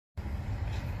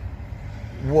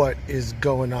What is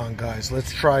going on, guys?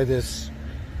 Let's try this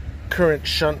current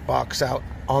shunt box out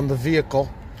on the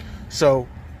vehicle. So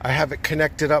I have it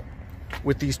connected up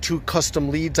with these two custom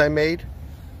leads I made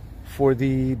for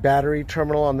the battery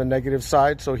terminal on the negative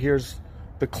side. So here's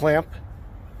the clamp,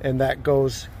 and that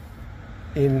goes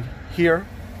in here,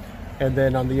 and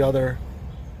then on the other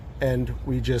end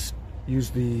we just use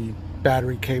the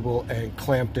battery cable and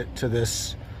clamped it to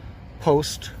this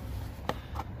post,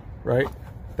 right?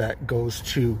 That goes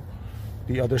to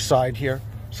the other side here.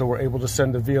 So we're able to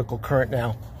send the vehicle current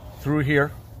now through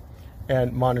here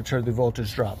and monitor the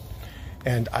voltage drop.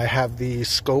 And I have the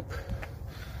scope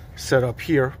set up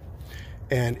here,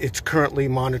 and it's currently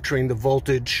monitoring the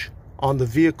voltage on the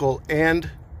vehicle and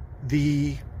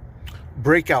the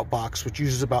breakout box, which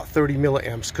uses about 30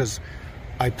 milliamps, because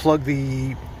I plugged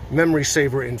the memory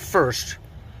saver in first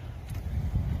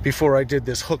before I did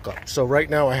this hookup. So right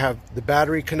now I have the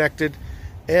battery connected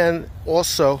and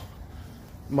also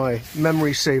my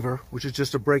memory saver, which is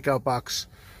just a breakout box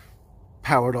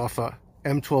powered off a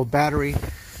M12 battery,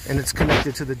 and it's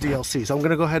connected to the DLC. So I'm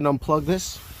going to go ahead and unplug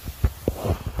this.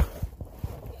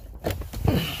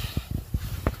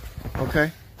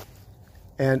 Okay,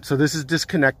 and so this is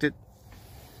disconnected,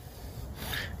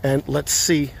 and let's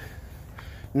see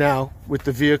now with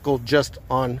the vehicle just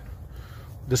on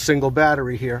the single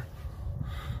battery here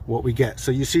what we get.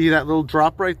 So you see that little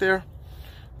drop right there?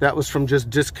 That was from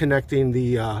just disconnecting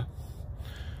the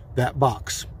that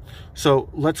box. So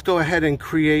let's go ahead and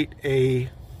create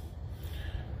a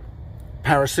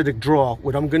parasitic draw.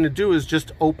 What I'm going to do is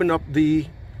just open up the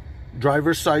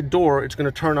driver's side door. It's going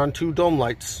to turn on two dome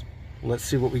lights. Let's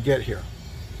see what we get here.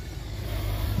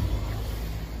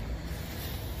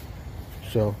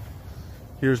 So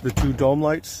here's the two dome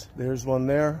lights. There's one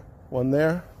there, one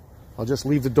there. I'll just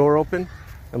leave the door open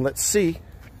and let's see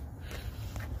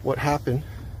what happened.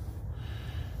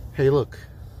 Hey, look.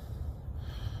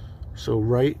 So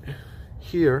right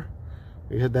here,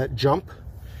 we had that jump,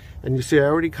 and you see I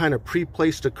already kind of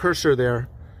pre-placed a cursor there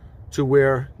to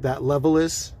where that level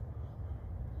is,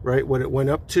 right, what it went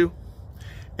up to.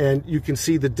 And you can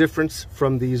see the difference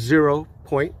from the 0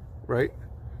 point, right,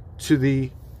 to the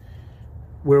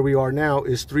where we are now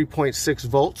is 3.6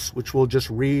 volts, which we'll just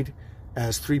read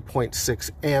as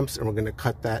 3.6 amps, and we're going to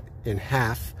cut that in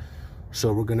half.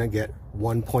 So we're going to get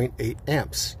 1.8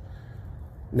 amps.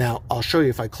 Now, I'll show you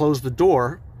if I close the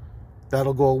door,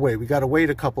 that'll go away. We got to wait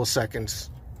a couple of seconds,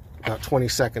 about 20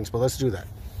 seconds, but let's do that.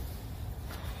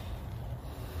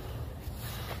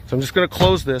 So I'm just going to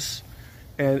close this,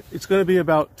 and it's going to be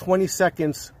about 20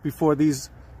 seconds before these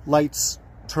lights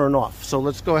turn off. So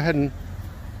let's go ahead and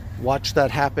watch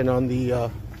that happen on the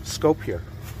scope here.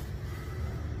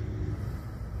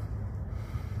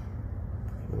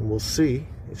 And we'll see.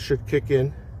 It should kick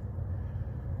in.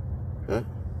 Huh?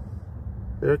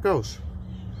 There it goes.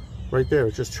 Right there,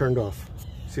 it just turned off.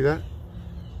 See that?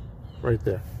 Right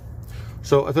there.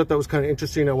 So I thought that was kind of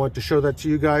interesting. I wanted to show that to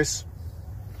you guys.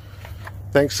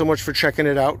 Thanks so much for checking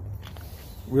it out.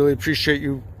 Really appreciate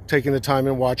you taking the time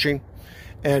and watching.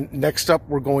 And next up,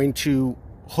 we're going to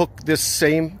hook this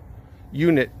same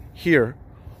unit here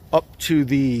up to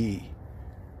the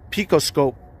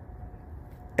picoscope,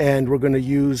 and we're going to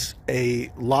use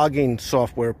a logging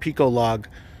software, Picolog,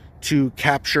 to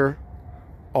capture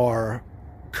our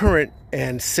current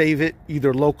and save it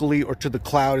either locally or to the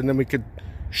cloud, and then we could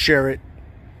share it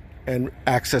and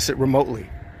access it remotely.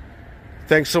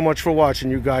 Thanks so much for watching,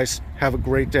 you guys. Have a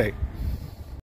great day.